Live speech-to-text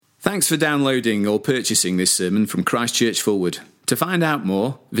Thanks for downloading or purchasing this sermon from Christ Church Fulwood. To find out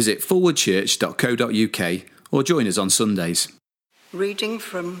more, visit fulwoodchurch.co.uk or join us on Sundays. Reading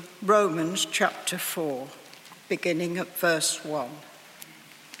from Romans chapter 4, beginning at verse 1.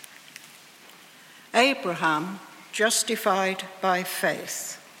 Abraham justified by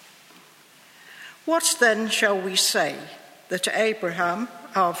faith. What then shall we say that Abraham,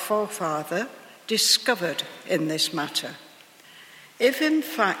 our forefather, discovered in this matter? If in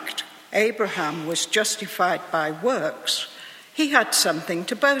fact Abraham was justified by works, he had something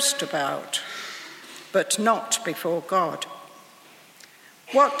to boast about, but not before God.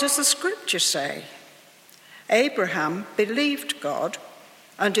 What does the scripture say? Abraham believed God,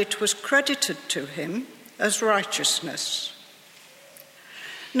 and it was credited to him as righteousness.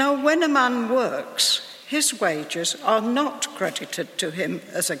 Now, when a man works, his wages are not credited to him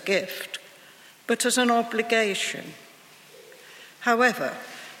as a gift, but as an obligation. However,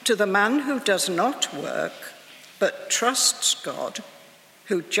 to the man who does not work, but trusts God,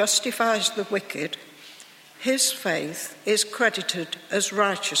 who justifies the wicked, his faith is credited as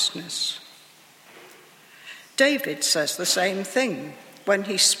righteousness. David says the same thing when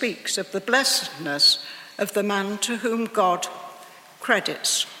he speaks of the blessedness of the man to whom God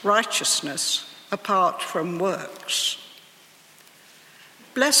credits righteousness apart from works.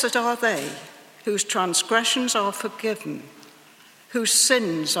 Blessed are they whose transgressions are forgiven, whose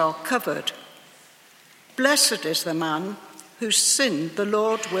sins are covered. Blessed is the man whose sin the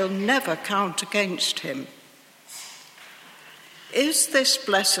Lord will never count against him. Is this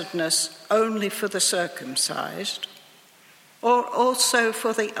blessedness only for the circumcised, or also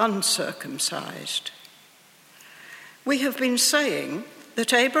for the uncircumcised? We have been saying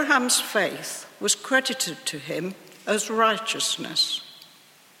that Abraham's faith was credited to him as righteousness.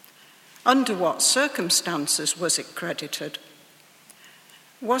 Under what circumstances was it credited?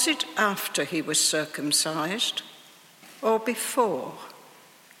 Was it after he was circumcised or before?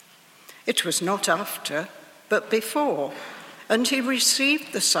 It was not after, but before, and he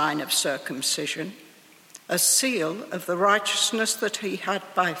received the sign of circumcision, a seal of the righteousness that he had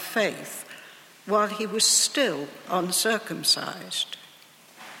by faith, while he was still uncircumcised.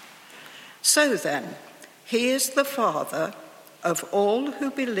 So then, he is the father of all who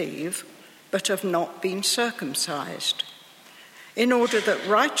believe but have not been circumcised, in order that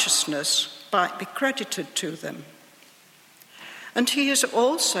righteousness might be credited to them. And he is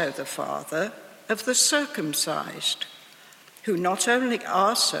also the father of the circumcised, who not only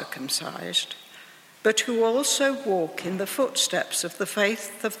are circumcised, but who also walk in the footsteps of the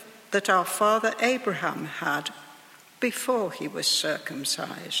faith that our father Abraham had before he was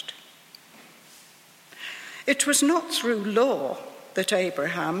circumcised. It was not through law that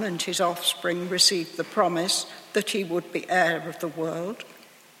Abraham and his offspring received the promise that he would be heir of the world,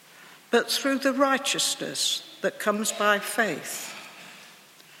 but through the righteousness that comes by faith.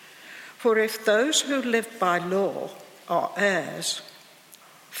 For if those who live by law are heirs,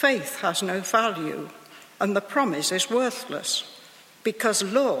 faith has no value, and the promise is worthless, because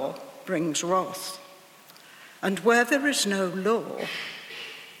law brings wrath. And where there is no law,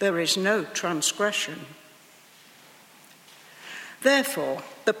 there is no transgression. Therefore,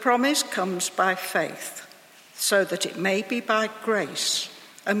 the promise comes by faith, so that it may be by grace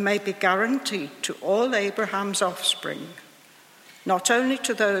and may be guaranteed to all Abraham's offspring, not only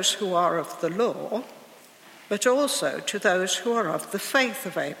to those who are of the law, but also to those who are of the faith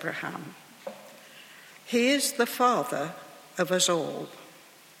of Abraham. He is the father of us all.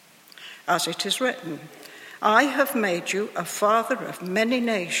 As it is written, I have made you a father of many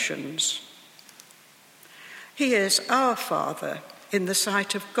nations. He is our Father in the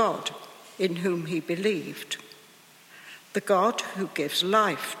sight of God, in whom he believed, the God who gives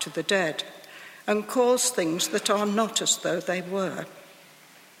life to the dead and calls things that are not as though they were.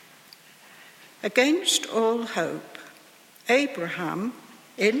 Against all hope, Abraham,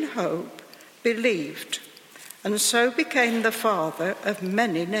 in hope, believed, and so became the father of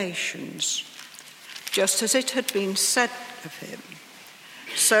many nations, just as it had been said of him,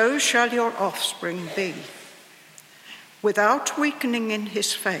 so shall your offspring be. Without weakening in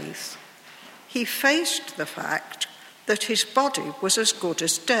his faith, he faced the fact that his body was as good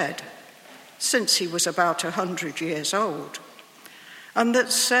as dead, since he was about 100 years old, and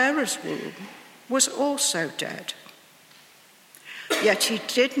that Sarah's womb was also dead. Yet he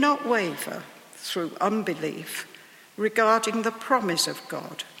did not waver through unbelief regarding the promise of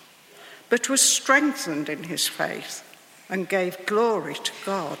God, but was strengthened in his faith and gave glory to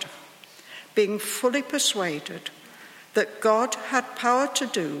God, being fully persuaded that God had power to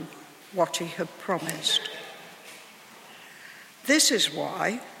do what he had promised. This is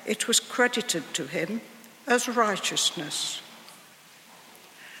why it was credited to him as righteousness.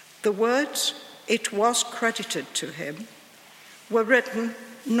 The words, "it was credited to him," were written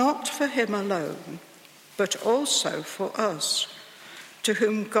not for him alone, but also for us, to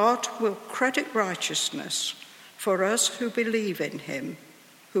whom God will credit righteousness for us who believe in him,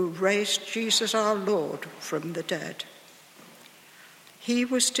 who raised Jesus our Lord from the dead. He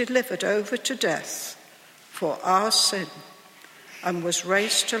was delivered over to death for our sin and was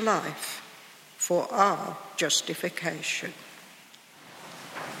raised to life for our justification.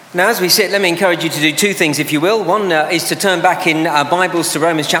 Now, as we sit, let me encourage you to do two things, if you will. One is to turn back in Bibles to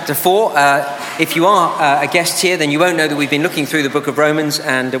Romans chapter 4. If you are a guest here, then you won't know that we've been looking through the book of Romans,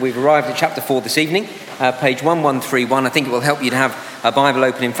 and we've arrived at chapter 4 this evening, page 1131. I think it will help you to have a Bible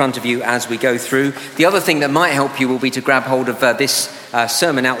open in front of you as we go through. The other thing that might help you will be to grab hold of this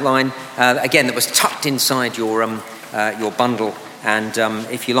sermon outline, again, that was tucked inside your bundle. And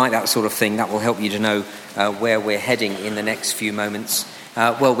if you like that sort of thing, that will help you to know where we're heading in the next few moments.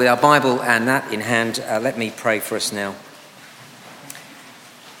 Well, with our Bible and that in hand, let me pray for us now.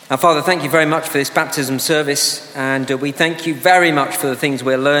 Our Father, thank you very much for this baptism service, and we thank you very much for the things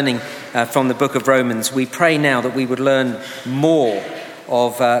we're learning from the book of Romans. We pray now that we would learn more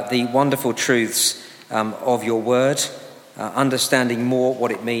of the wonderful truths of your word, understanding more what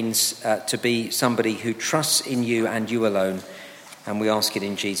it means to be somebody who trusts in you and you alone. And we ask it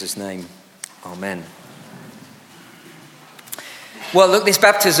in Jesus' name. Amen. Well, look, this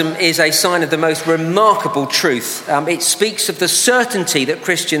baptism is a sign of the most remarkable truth. It speaks of the certainty that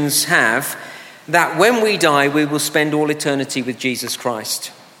Christians have that when we die, we will spend all eternity with Jesus Christ.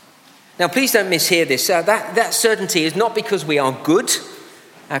 Now, please don't mishear this. That certainty is not because we are good.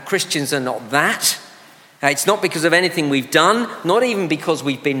 Christians are not that. It's not because of anything we've done, not even because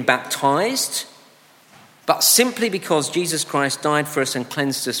we've been baptized, but simply because Jesus Christ died for us and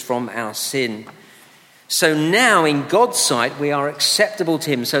cleansed us from our sin. So now, in God's sight, we are acceptable to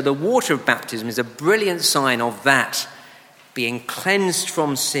him. So the water of baptism is a brilliant sign of that, being cleansed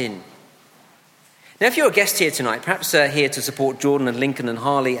from sin. Now, if you're a guest here tonight, perhaps here to support Jordan and Lincoln and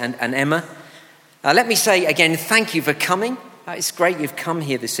Harley and Emma, let me say again, thank you for coming. It's great you've come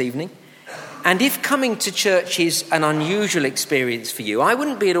here this evening. And if coming to church is an unusual experience for you, I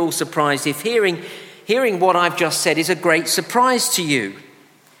wouldn't be at all surprised if hearing what I've just said is a great surprise to you.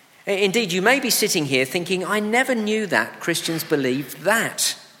 Indeed, you may be sitting here thinking, I never knew that Christians believed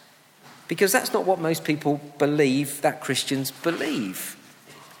that. Because that's not what most people believe that Christians believe.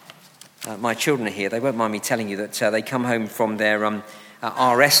 My children are here. They won't mind me telling you that they come home from their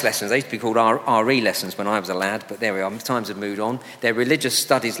RS lessons. They used to be called RE lessons when I was a lad, but there we are. Times have moved on. They're religious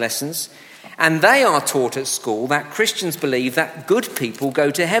studies lessons. And they are taught at school that Christians believe that good people go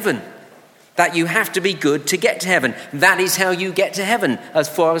to heaven. That you have to be good to get to heaven. That is how you get to heaven, as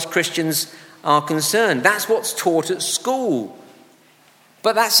far as Christians are concerned. That's what's taught at school.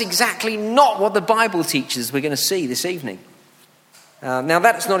 But that's exactly not what the Bible teaches we're going to see this evening. Now,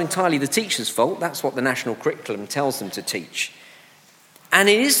 that's not entirely the teacher's fault. That's what the national curriculum tells them to teach. And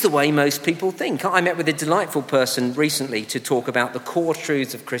it is the way most people think. I met with a delightful person recently to talk about the core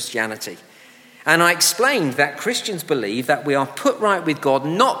truths of Christianity. And I explained that Christians believe that we are put right with God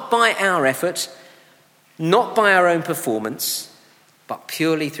not by our effort, not by our own performance, but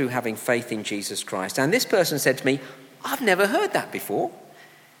purely through having faith in Jesus Christ. And this person said to me, I've never heard that before.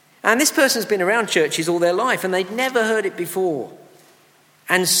 And this person's been around churches all their life and they'd never heard it before.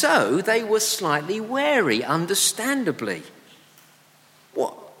 And so they were slightly wary, understandably.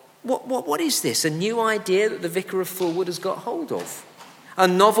 What is this? A new idea that the Vicar of Fulwood has got hold of? A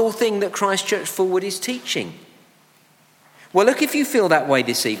novel thing that Christ Church Fulwood is teaching? Well, look, if you feel that way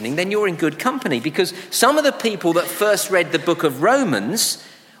this evening, then you're in good company, because some of the people that first read the book of Romans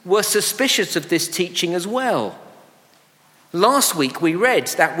were suspicious of this teaching as well. Last week we read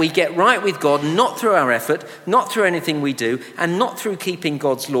that we get right with God not through our effort, not through anything we do, and not through keeping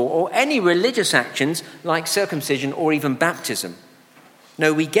God's law or any religious actions like circumcision or even baptism.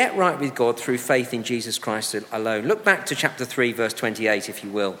 No, we get right with God through faith in Jesus Christ alone. Look back to chapter 3, verse 28, if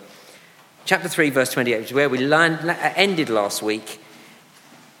you will. Chapter 3, verse 28, which is where we ended last week.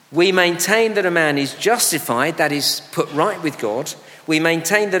 We maintain that a man is justified, that is, put right with God. We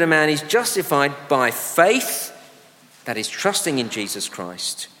maintain that a man is justified by faith, that is, trusting in Jesus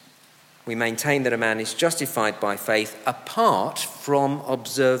Christ. We maintain that a man is justified by faith apart from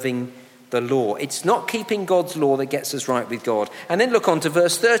observing the law. It's not keeping God's law that gets us right with God. And then look on to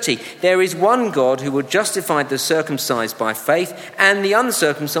verse 30. There is one God who will justify the circumcised by faith and the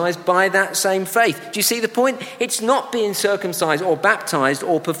uncircumcised by that same faith. Do you see the point? It's not being circumcised or baptized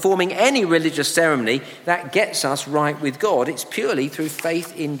or performing any religious ceremony that gets us right with God. It's purely through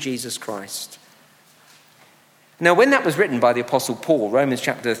faith in Jesus Christ. Now, when that was written by the Apostle Paul, Romans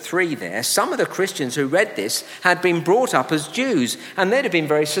chapter 3 there, some of the Christians who read this had been brought up as Jews, and they'd have been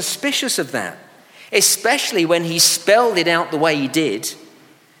very suspicious of that, especially when he spelled it out the way he did,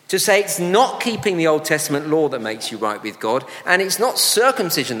 to say it's not keeping the Old Testament law that makes you right with God, and it's not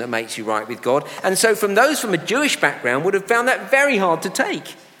circumcision that makes you right with God. And so from those from a Jewish background would have found that very hard to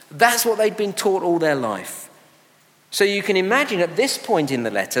take. That's what they'd been taught all their life. So you can imagine at this point in the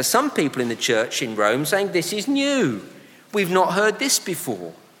letter, some people in the church in Rome saying, this is new. We've not heard this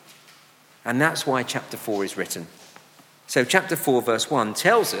before. And that's why chapter 4 is written. So chapter 4 verse 1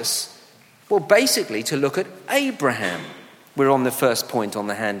 tells us, well, basically to look at Abraham. We're on the first point on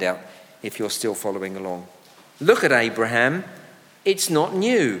the handout, if you're still following along. Look at Abraham. It's not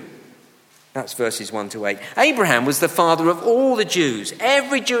new. That's verses 1 to 8. Abraham was the father of all the Jews.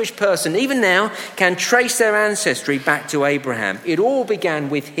 Every Jewish person, even now, can trace their ancestry back to Abraham. It all began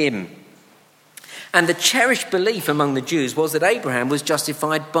with him. And the cherished belief among the Jews was that Abraham was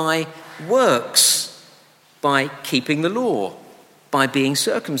justified by works, by keeping the law, by being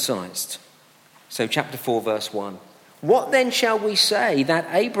circumcised. So chapter 4, verse 1. What then shall we say that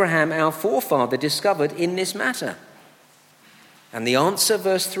Abraham, our forefather, discovered in this matter? And the answer,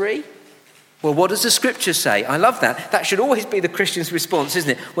 verse 3. Well, what does the scripture say? I love that. That should always be the Christian's response, isn't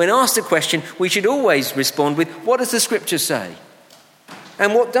it? When asked a question, we should always respond with, what does the scripture say?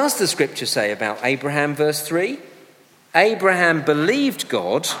 And what does the scripture say about Abraham, verse 3? Abraham believed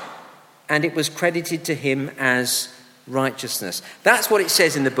God, and it was credited to him as righteousness. That's what it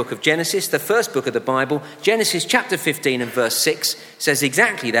says in the book of Genesis, the first book of the Bible. Genesis chapter 15 and verse 6 says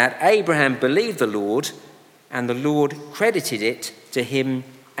exactly that. Abraham believed the Lord, and the Lord credited it to him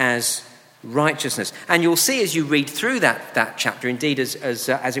as righteousness. And you'll see as you read through that chapter, indeed as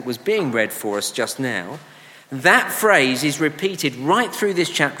it was being read for us just now, that phrase is repeated right through this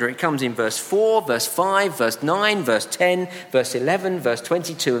chapter. It comes in verse 4, verse 5, verse 9, verse 10, verse 11, verse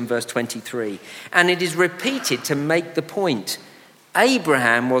 22 and verse 23. And it is repeated to make the point.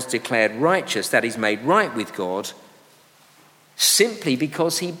 Abraham was declared righteous, that is made right with God, simply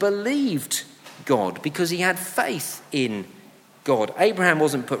because he believed God, because he had faith in God. Abraham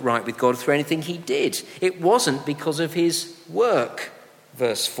wasn't put right with God through anything he did. It wasn't because of his work,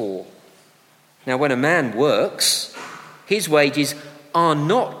 verse 4. Now, when a man works, his wages are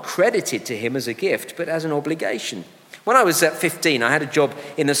not credited to him as a gift, but as an obligation. When I was at 15, I had a job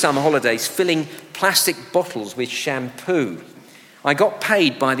in the summer holidays filling plastic bottles with shampoo. I got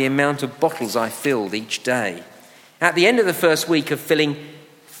paid by the amount of bottles I filled each day. At the end of the first week of filling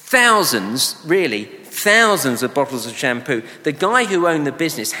thousands of bottles of shampoo, the guy who owned the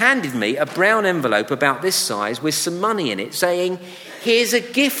business handed me a brown envelope about this size with some money in it, saying, "Here's a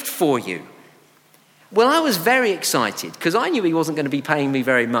gift for you." Well, I was very excited because I knew he wasn't going to be paying me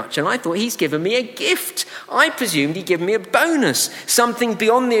very much, and I thought he's given me a gift. I presumed he'd given me a bonus, something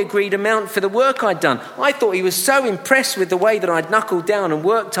beyond the agreed amount for the work I'd done. I thought he was so impressed with the way that I'd knuckled down and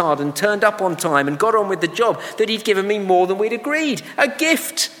worked hard and turned up on time and got on with the job that he'd given me more than we'd agreed, a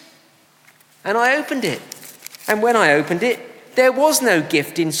gift. And I opened it. And when I opened it, there was no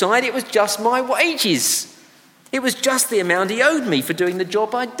gift inside. It was just my wages. It was just the amount he owed me for doing the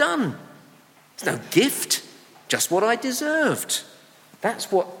job I'd done. There's no gift, just what I deserved.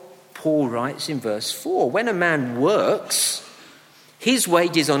 That's what Paul writes in verse 4. When a man works, his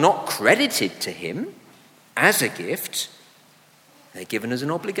wages are not credited to him as a gift. They're given as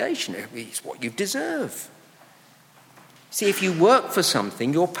an obligation. It's what you deserve. See, if you work for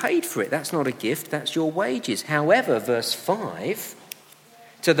something, you're paid for it. That's not a gift, that's your wages. However, verse 5,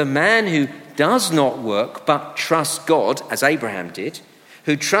 to the man who does not work but trusts God, as Abraham did,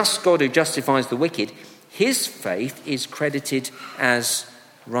 who trusts God who justifies the wicked, his faith is credited as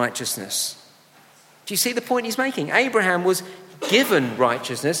righteousness. Do you see the point he's making? Abraham was given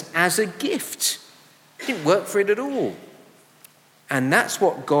righteousness as a gift. He didn't work for it at all. And that's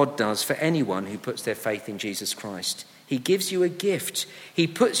what God does for anyone who puts their faith in Jesus Christ. He gives you a gift. He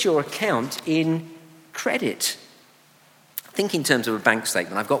puts your account in credit. Think in terms of a bank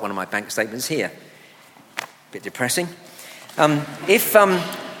statement. I've got one of my bank statements here. A bit depressing. If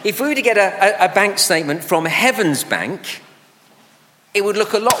we were to get a bank statement from Heaven's Bank, it would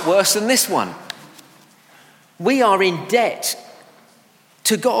look a lot worse than this one. We are in debt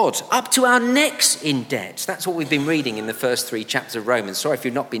to God, up to our necks in debt. That's what we've been reading in the first 3 chapters of Romans. Sorry if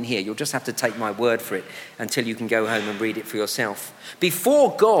you've not been here. You'll just have to take my word for it until you can go home and read it for yourself.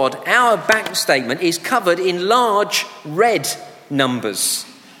 Before God, our bank statement is covered in large red numbers.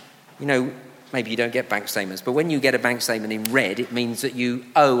 You know, maybe you don't get bank statements, but when you get a bank statement in red, it means that you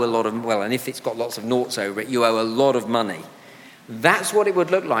owe a lot of, well, and if it's got lots of noughts over it, you owe a lot of money. That's what it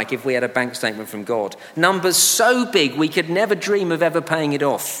would look like if we had a bank statement from God. Numbers so big we could never dream of ever paying it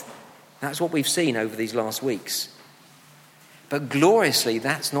off. That's what we've seen over these last weeks. But gloriously,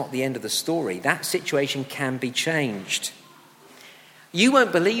 that's not the end of the story. That situation can be changed. You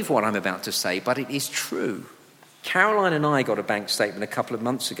won't believe what I'm about to say, but it is true. Caroline and I got a bank statement a couple of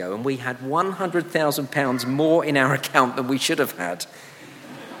months ago, and we had £100,000 more in our account than we should have had.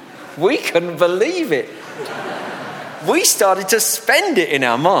 We couldn't believe it. We started to spend it in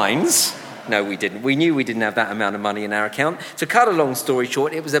our minds. No, we didn't. We knew we didn't have that amount of money in our account. To cut a long story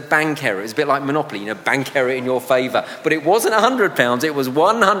short, it was a bank error. It was a bit like Monopoly, bank error in your favour. But it wasn't £100, it was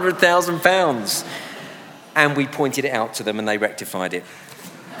 £100,000. And we pointed it out to them and they rectified it.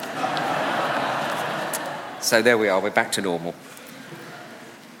 So there we are, we're back to normal.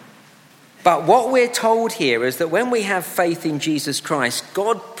 But what we're told here is that when we have faith in Jesus Christ,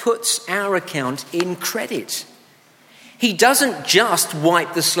 God puts our account in credit. He doesn't just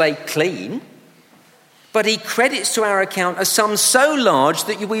wipe the slate clean, but he credits to our account a sum so large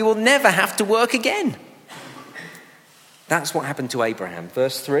that we will never have to work again. That's what happened to Abraham.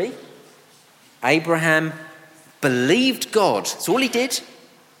 Verse 3, Abraham believed God. That's all he did.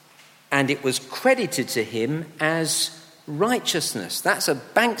 And it was credited to him as righteousness. That's a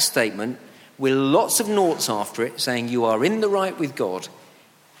bank statement with lots of noughts after it saying you are in the right with God.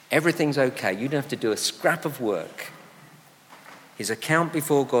 Everything's okay. You don't have to do a scrap of work. His account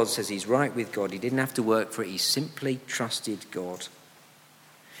before God says he's right with God. He didn't have to work for it. He simply trusted God.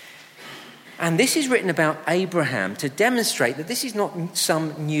 And this is written about Abraham to demonstrate that this is not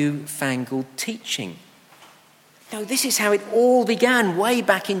some new-fangled teaching. No, this is how it all began way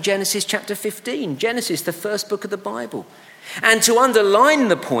back in Genesis chapter 15. Genesis, the first book of the Bible. And to underline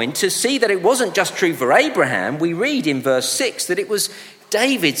the point, to see that it wasn't just true for Abraham, we read in verse 6 that it was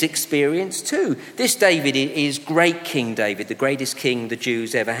David's experience too. This David is great King David, the greatest king the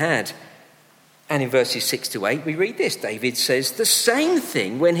Jews ever had. And in verses 6 to 8, we read this. David says the same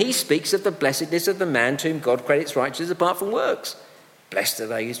thing when he speaks of the blessedness of the man to whom God credits righteousness apart from works. Blessed are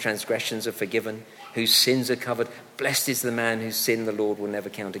they whose transgressions are forgiven, whose sins are covered. Blessed is the man whose sin the Lord will never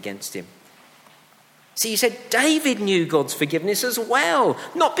count against him. See, he said David knew God's forgiveness as well.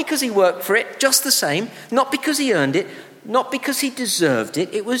 Not because he worked for it, just the same. Not because he earned it. Not because he deserved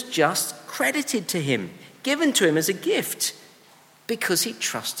it. It was just credited to him, given to him as a gift, because he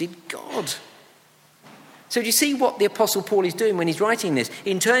trusted God. So do you see what the Apostle Paul is doing when he's writing this?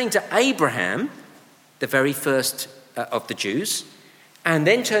 In turning to Abraham, the very first of the Jews, and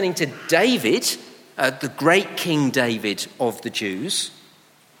then turning to David, the great King David of the Jews,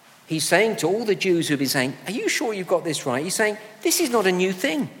 he's saying to all the Jews who've been saying, are you sure you've got this right? He's saying, this is not a new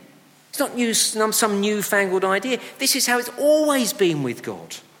thing. It's not some newfangled idea. This is how it's always been with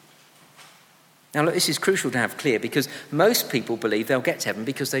God. Now look, this is crucial to have clear because most people believe they'll get to heaven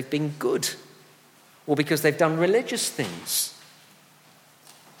because they've been good or because they've done religious things.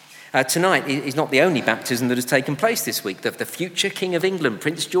 Tonight is not the only baptism that has taken place this week. The future King of England,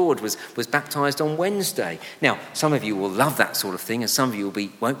 Prince George, was baptised on Wednesday. Now, some of you will love that sort of thing and some of you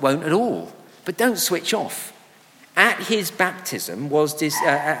won't at all. But don't switch off. At his baptism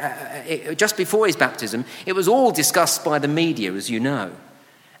just before his baptism, it was all discussed by the media, as you know.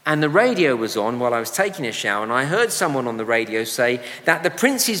 And the radio was on while I was taking a shower, and I heard someone on the radio say that the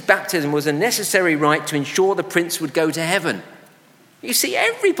prince's baptism was a necessary rite to ensure the prince would go to heaven. You see,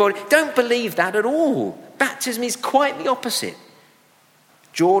 everybody don't believe that at all. Baptism is quite the opposite.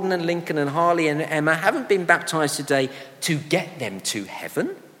 Jordan and Lincoln and Harley and Emma haven't been baptised today to get them to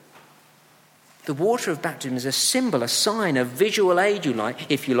heaven. The water of baptism is a symbol, a sign, a visual aid,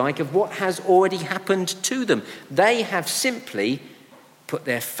 if you like, of what has already happened to them. They have simply put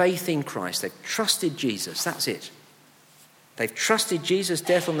their faith in Christ. They've trusted Jesus. That's it. They've trusted Jesus'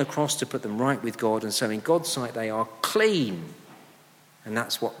 death on the cross to put them right with God, and so in God's sight they are clean. And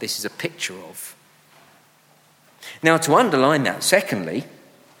that's what this is a picture of. Now, to underline that, secondly,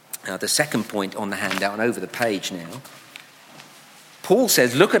 the second point on the handout and over the page now, Paul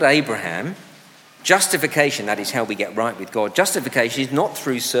says, look at Abraham. Justification, that is how we get right with God. Justification is not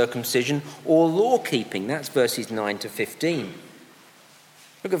through circumcision or law keeping. That's verses 9 to 15.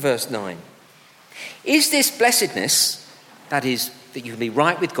 Look at verse 9. Is this blessedness, that is that you can be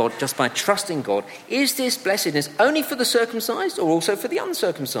right with God just by trusting God. Is this blessedness only for the circumcised or also for the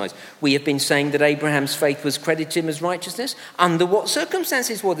uncircumcised? We have been saying that Abraham's faith was credited to him as righteousness. Under what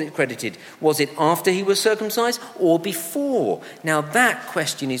circumstances was it credited? Was it after he was circumcised or before? Now that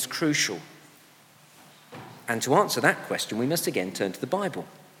question is crucial. And to answer that question, we must again turn to the Bible.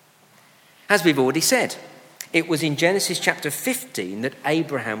 As we've already said, it was in Genesis chapter 15 that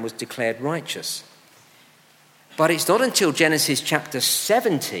Abraham was declared righteous. But it's not until Genesis chapter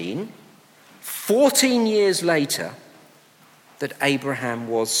 17, 14 years later, that Abraham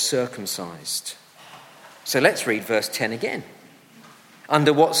was circumcised. So let's read verse 10 again.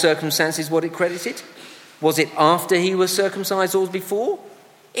 Under what circumstances was it credited? Was it after he was circumcised or before?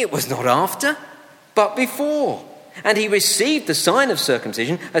 It was not after, but before. And he received the sign of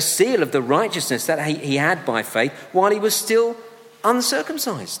circumcision, a seal of the righteousness that he had by faith, while he was still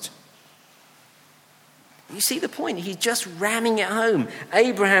uncircumcised. You see the point? He's just ramming it home.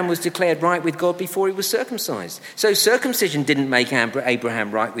 Abraham was declared right with God before he was circumcised. So circumcision didn't make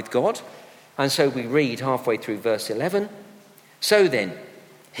Abraham right with God. And so we read halfway through verse 11. So then,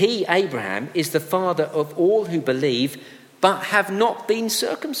 he, Abraham, is the father of all who believe, but have not been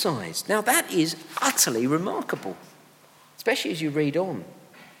circumcised. Now that is utterly remarkable, especially as you read on.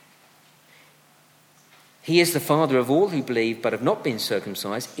 He is the father of all who believe but have not been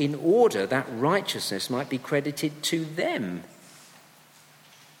circumcised, in order that righteousness might be credited to them.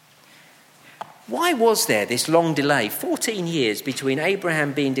 Why was there this long delay, 14 years, between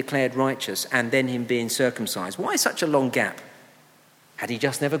Abraham being declared righteous and then him being circumcised? Why such a long gap? Had he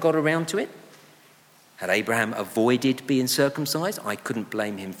just never got around to it? Had Abraham avoided being circumcised? I couldn't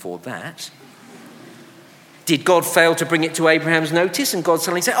blame him for that. Did God fail to bring it to Abraham's notice and God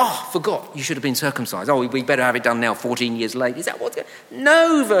suddenly say, oh, forgot, you should have been circumcised. Oh, we better have it done now 14 years late. Is that what's going on?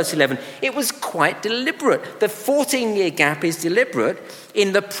 No, verse 11. It was quite deliberate. The 14-year gap is deliberate.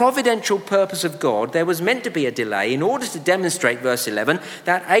 In the providential purpose of God, there was meant to be a delay in order to demonstrate, verse 11,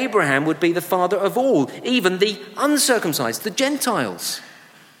 that Abraham would be the father of all, even the uncircumcised, the Gentiles.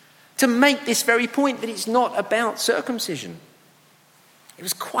 To make this very point that it's not about circumcision. It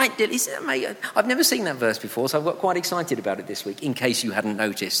was quite... I've never seen that verse before, so I've got quite excited about it this week, in case you hadn't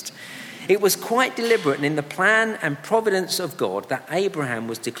noticed. It was quite deliberate and in the plan and providence of God that Abraham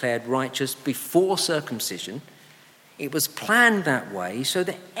was declared righteous before circumcision. It was planned that way so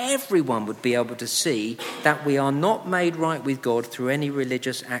that everyone would be able to see that we are not made right with God through any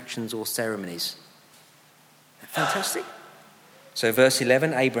religious actions or ceremonies. Isn't that fantastic? So verse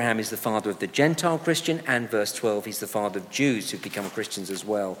 11, Abraham is the father of the Gentile Christian, and verse 12, he's the father of Jews who've become Christians as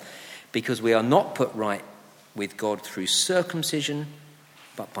well. Because we are not put right with God through circumcision,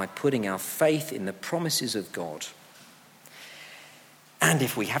 but by putting our faith in the promises of God. And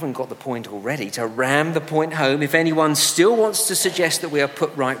if we haven't got the point already, to ram the point home, if anyone still wants to suggest that we are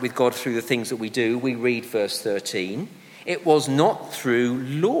put right with God through the things that we do, we read verse 13. It was not through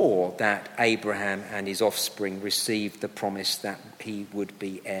law that Abraham and his offspring received the promise that he would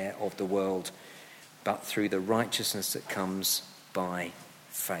be heir of the world, but through the righteousness that comes by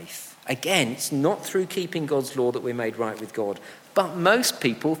faith. Again, it's not through keeping God's law that we're made right with God, but most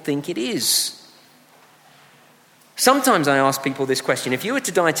people think it is. Sometimes I ask people this question: if you were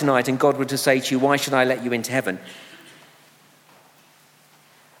to die tonight and God were to say to you, why should I let you into heaven?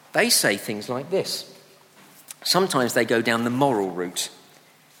 They say things like this. Sometimes they go down the moral route.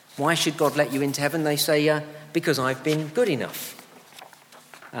 Why should God let you into heaven? They say, because I've been good enough.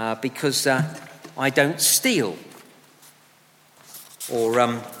 Because I don't steal. Or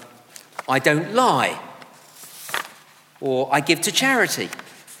I don't lie. Or I give to charity.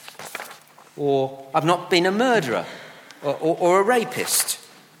 Or I've not been a murderer or a rapist.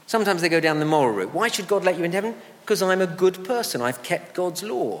 Sometimes they go down the moral route. Why should God let you into heaven? Because I'm a good person. I've kept God's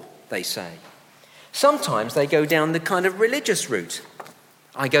law, they say. Sometimes they go down the kind of religious route.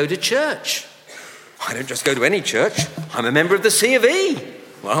 I go to church. I don't just go to any church. I'm a member of the C of E.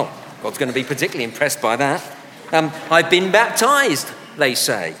 Well, God's going to be particularly impressed by that. I've been baptized, they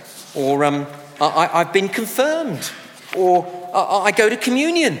say. Or I've been confirmed. Or I go to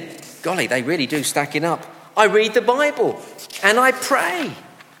communion. Golly, they really do stack it up. I read the Bible and I pray.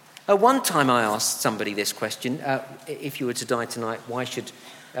 One time I asked somebody this question: if you were to die tonight, why should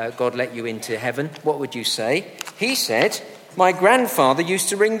God let you into heaven? What would you say? He said, my grandfather used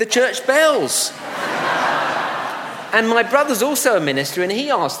to ring the church bells. And my brother's also a minister, and he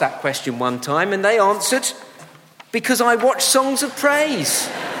asked that question one time, and they answered, because I watch songs of praise.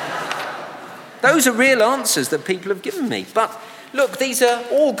 Those are real answers that people have given me. But look, these are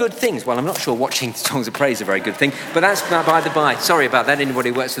all good things. Well, I'm not sure watching songs of praise is a very good thing, but that's by the by. Sorry about that, anybody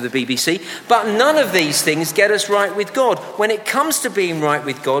who works for the BBC. But none of these things get us right with God. When it comes to being right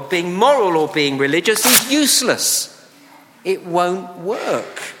with God, being moral or being religious is useless. It won't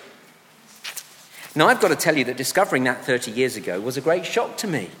work. Now, I've got to tell you that discovering that 30 years ago was a great shock to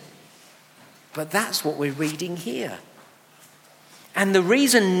me. But that's what we're reading here. And the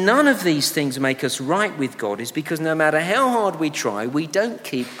reason none of these things make us right with God is because no matter how hard we try, we don't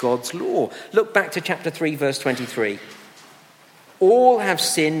keep God's law. Look back to chapter 3, verse 23. All have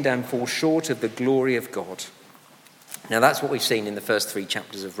sinned and fall short of the glory of God. Now that's what we've seen in the first 3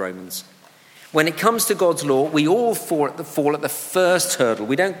 chapters of Romans. When it comes to God's law, we all fall at the first hurdle.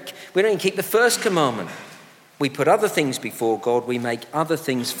 We don't even keep the first commandment. We put other things before God. We make other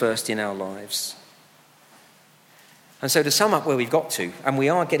things first in our lives. And so to sum up where we've got to, and we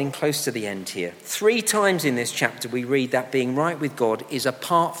are getting close to the end here, 3 times in this chapter we read that being right with God is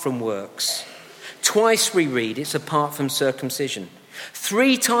apart from works. Twice we read it's apart from circumcision.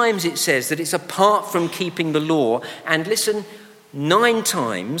 3 times it says that it's apart from keeping the law. And listen, 9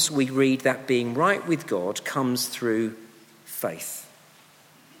 times we read that being right with God comes through faith,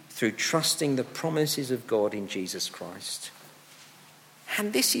 through trusting the promises of God in Jesus Christ.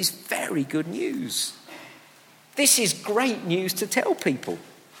 And this is very good news. This is great news to tell people.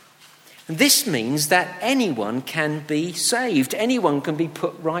 And this means that anyone can be saved. Anyone can be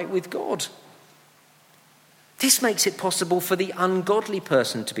put right with God. This makes it possible for the ungodly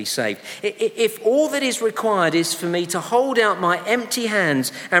person to be saved. If all that is required is for me to hold out my empty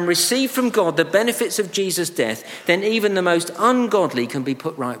hands and receive from God the benefits of Jesus' death, then even the most ungodly can be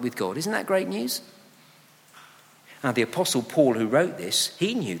put right with God. Isn't that great news? Now, the Apostle Paul, who wrote this,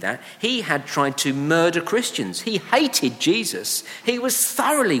 he knew that. He had tried to murder Christians. He hated Jesus. He was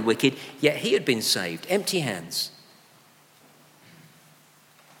thoroughly wicked, yet he had been saved, empty hands.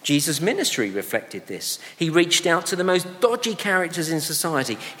 Jesus' ministry reflected this. He reached out to the most dodgy characters in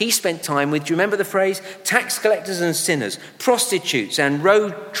society. He spent time with, do you remember the phrase? Tax collectors and sinners, prostitutes and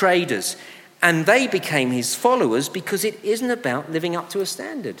road traders. And they became his followers because it isn't about living up to a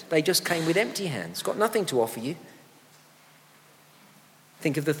standard. They just came with empty hands, got nothing to offer you.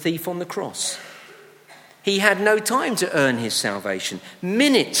 Think of the thief on the cross. He had no time to earn his salvation.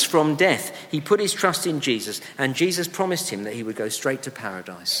 Minutes from death, he put his trust in Jesus, and Jesus promised him that he would go straight to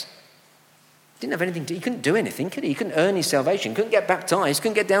paradise. He didn't have anything to, he couldn't do anything, could he? He couldn't earn his salvation, couldn't get baptized,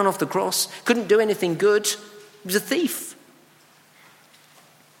 couldn't get down off the cross, couldn't do anything good. He was a thief.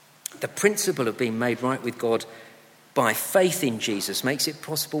 The principle of being made right with God by faith in Jesus makes it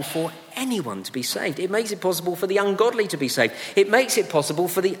possible for anyone to be saved. It makes it possible for the ungodly to be saved. It makes it possible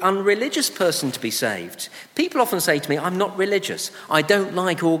for the unreligious person to be saved. People often say to me, I'm not religious. I don't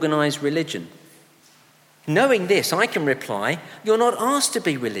like organised religion. Knowing this, I can reply, you're not asked to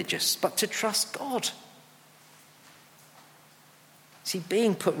be religious, but to trust God. See,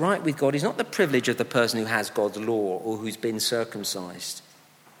 being put right with God is not the privilege of the person who has God's law or who's been circumcised.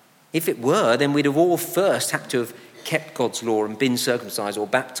 If it were, then we'd have all first had to have kept God's law and been circumcised or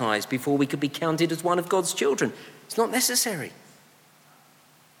baptized before we could be counted as one of God's children. It's not necessary.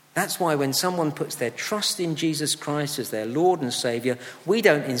 That's why when someone puts their trust in Jesus Christ as their Lord and Saviour, we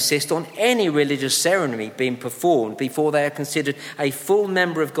don't insist on any religious ceremony being performed before they are considered a full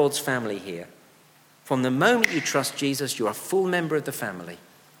member of God's family here. From the moment you trust Jesus, you're a full member of the family.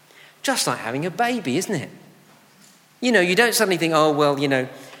 Just like having a baby, isn't it? You know, you don't suddenly think, oh, well, you know,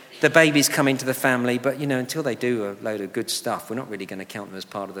 the babies come into the family, but, you know, until they do a load of good stuff, we're not really going to count them as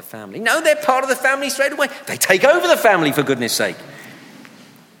part of the family. No, they're part of the family straight away. They take over the family, for goodness sake.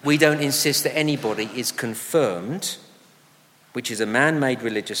 We don't insist that anybody is confirmed, which is a man-made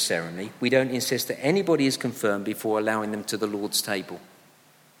religious ceremony. We don't insist that anybody is confirmed before allowing them to the Lord's table,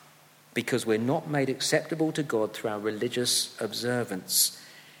 because we're not made acceptable to God through our religious observance.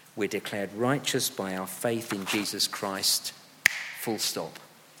 We're declared righteous by our faith in Jesus Christ. Full stop.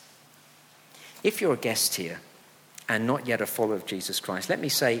 If you're a guest here and not yet a follower of Jesus Christ, let me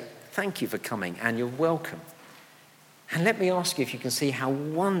say thank you for coming and you're welcome. And let me ask you if you can see how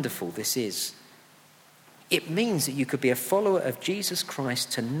wonderful this is. It means that you could be a follower of Jesus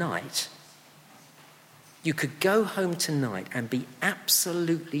Christ tonight. You could go home tonight and be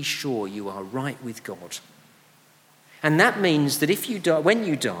absolutely sure you are right with God. And that means that if you die, when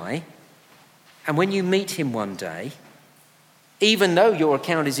you die, and when you meet him one day, even though your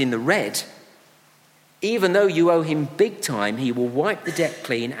account is in the red, even though you owe him big time, he will wipe the debt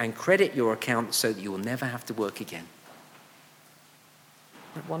clean and credit your account so that you will never have to work again.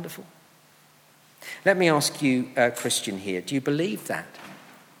 Isn't that wonderful? Let me ask you, Christian here, do you believe that?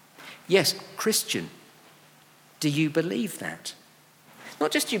 Yes, Christian, do you believe that?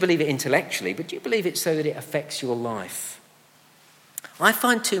 Not just do you believe it intellectually, but do you believe it so that it affects your life? I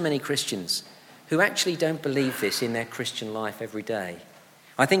find too many Christians who actually don't believe this in their Christian life every day.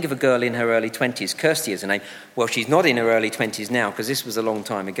 I think of a girl in her early 20s, Kirsty is her name. Well, she's not in her early 20s now because this was a long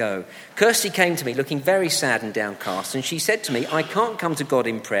time ago. Kirsty came to me looking very sad and downcast, and she said to me, I can't come to God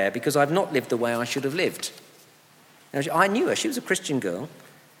in prayer because I've not lived the way I should have lived. Now, I knew her. She was a Christian girl.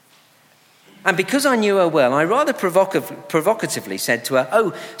 And because I knew her well, I rather provocatively said to her,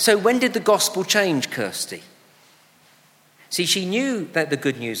 oh, so when did the gospel change, Kirsty? See, she knew that the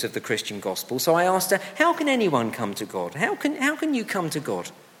good news of the Christian gospel, so I asked her, how can anyone come to God? How can you come to God?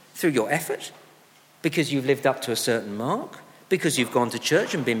 Through your effort? Because you've lived up to a certain mark? Because you've gone to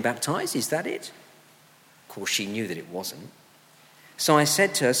church and been baptized? Is that it? Of course, she knew that it wasn't. So I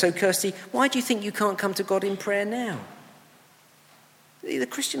said to her, so Kirsty, why do you think you can't come to God in prayer now? The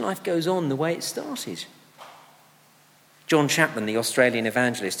Christian life goes on the way it started. John Chapman, the Australian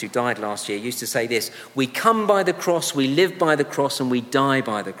evangelist who died last year, used to say this: we come by the cross, we live by the cross, and we die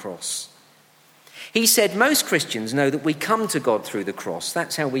by the cross. He said most Christians know that we come to God through the cross.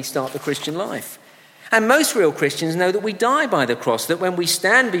 That's how we start the Christian life. And most real Christians know that we die by the cross, that when we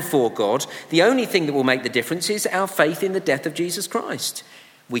stand before God, the only thing that will make the difference is our faith in the death of Jesus Christ.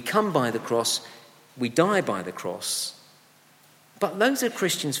 We come by the cross, we die by the cross. But loads of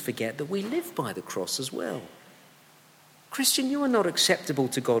Christians forget that we live by the cross as well. Christian, you are not acceptable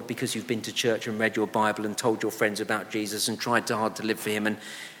to God because you've been to church and read your Bible and told your friends about Jesus and tried hard to live for him. And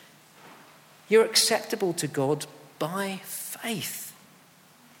you're acceptable to God by faith.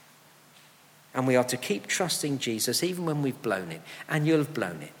 And we are to keep trusting Jesus even when we've blown it. And you'll have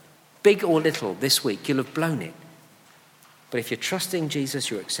blown it. Big or little this week, you'll have blown it. But if you're trusting Jesus,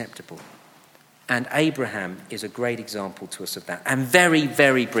 you're acceptable. And Abraham is a great example to us of that. And very,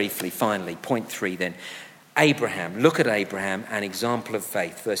 very briefly, finally, point 3 then. Abraham, look at Abraham, an example of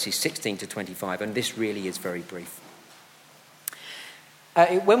faith, verses 16 to 25, and this really is very brief.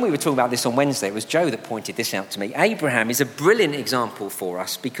 When we were talking about this on Wednesday, it was Joe that pointed this out to me. Abraham is a brilliant example for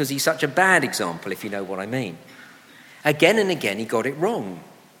us because he's such a bad example, if you know what I mean. Again and again he got it wrong.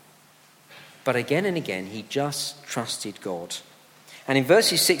 But again and again he just trusted God. And in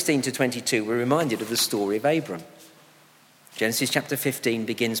verses 16 to 22, we're reminded of the story of Abram. Genesis chapter 15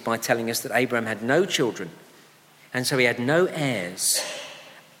 begins by telling us that Abraham had no children, and so he had no heirs.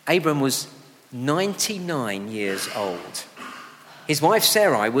 Abram was 99 years old. His wife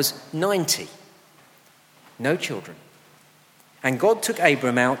Sarai was 90. No children. And God took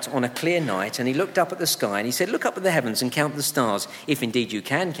Abram out on a clear night, and he looked up at the sky, and he said, look up at the heavens and count the stars, if indeed you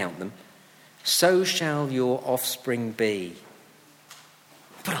can count them. So shall your offspring be.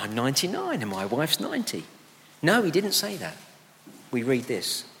 But I'm 99 and my wife's 90. No, he didn't say that. We read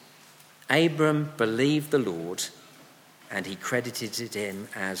this. Abram believed the Lord, and he credited it him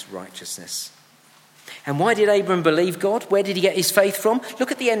as righteousness. And why did Abram believe God? Where did he get his faith from?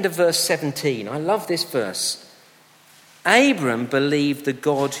 Look at the end of verse 17. I love this verse. Abram believed the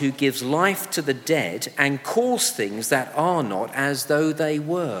God who gives life to the dead and calls things that are not as though they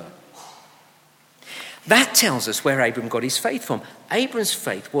were. That tells us where Abram got his faith from. Abram's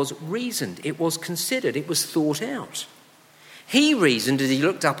faith was reasoned, it was considered, it was thought out. He reasoned as he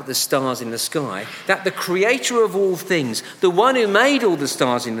looked up at the stars in the sky that the creator of all things, the one who made all the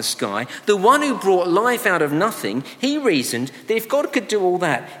stars in the sky, the one who brought life out of nothing, he reasoned that if God could do all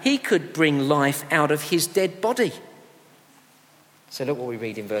that, he could bring life out of his dead body. So look what we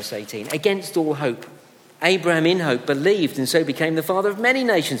read in verse 18. Against all hope, Abraham in hope believed and so became the father of many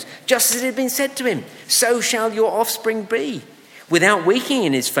nations, just as it had been said to him, so shall your offspring be. Without weakening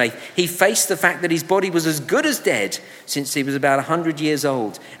in his faith, he faced the fact that his body was as good as dead since he was about 100 years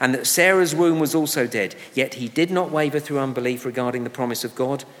old, and that Sarah's womb was also dead. Yet he did not waver through unbelief regarding the promise of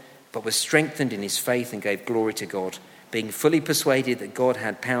God, but was strengthened in his faith and gave glory to God, being fully persuaded that God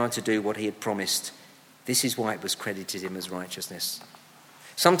had power to do what he had promised. This is why it was credited him as righteousness.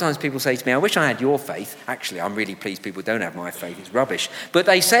 Sometimes people say to me, I wish I had your faith. Actually, I'm really pleased people don't have my faith. It's rubbish. But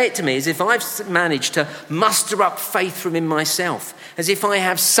they say it to me as if I've managed to muster up faith from in myself, as if I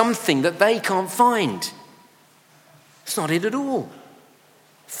have something that they can't find. It's not it at all.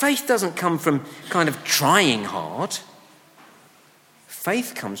 Faith doesn't come from kind of trying hard.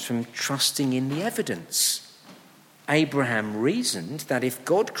 Faith comes from trusting in the evidence. Abraham reasoned that if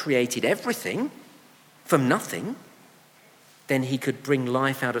God created everything from nothing, then he could bring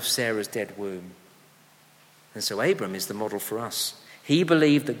life out of Sarah's dead womb. And so Abram is the model for us. He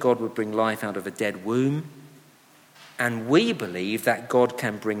believed that God would bring life out of a dead womb, and we believe that God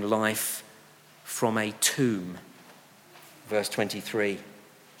can bring life from a tomb. Verse 23.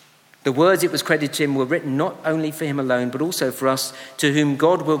 The words it was credited to him were written not only for him alone, but also for us, to whom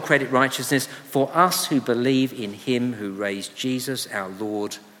God will credit righteousness, for us who believe in him who raised Jesus, our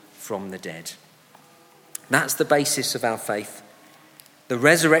Lord, from the dead. That's the basis of our faith, the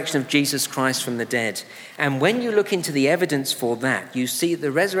resurrection of Jesus Christ from the dead. And when you look into the evidence for that, you see that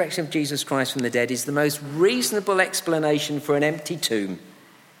the resurrection of Jesus Christ from the dead is the most reasonable explanation for an empty tomb.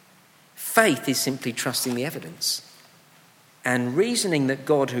 Faith is simply trusting the evidence and reasoning that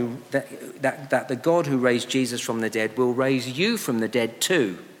the God who raised Jesus from the dead will raise you from the dead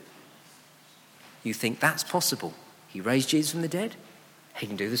too. You think that's possible. He raised Jesus from the dead. He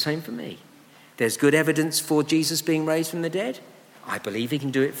can do the same for me. There's good evidence for Jesus being raised from the dead. I believe he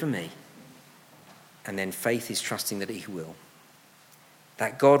can do it for me. And then faith is trusting that he will.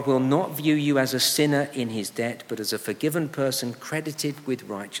 That God will not view you as a sinner in his debt, but as a forgiven person credited with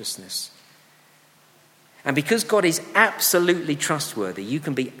righteousness. And because God is absolutely trustworthy, you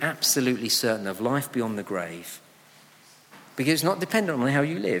can be absolutely certain of life beyond the grave. Because it's not dependent on how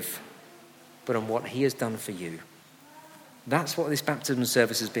you live, but on what he has done for you. That's what this baptism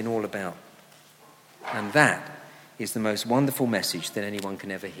service has been all about. And that is the most wonderful message that anyone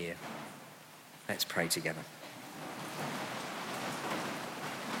can ever hear. Let's pray together.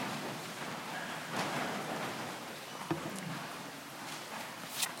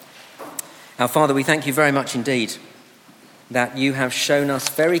 Our Father, we thank you very much indeed that you have shown us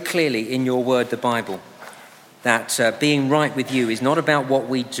very clearly in your word, the Bible, that being right with you is not about what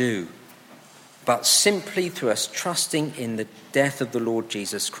we do, but simply through us trusting in the death of the Lord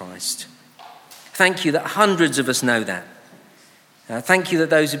Jesus Christ. Thank you that hundreds of us know that. Thank you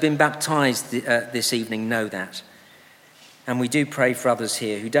that those who've been baptized this evening know that. And we do pray for others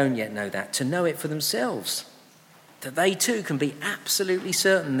here who don't yet know that, to know it for themselves, that they too can be absolutely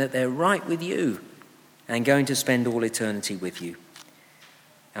certain that they're right with you and going to spend all eternity with you.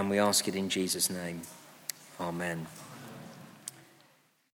 And we ask it in Jesus' name. Amen.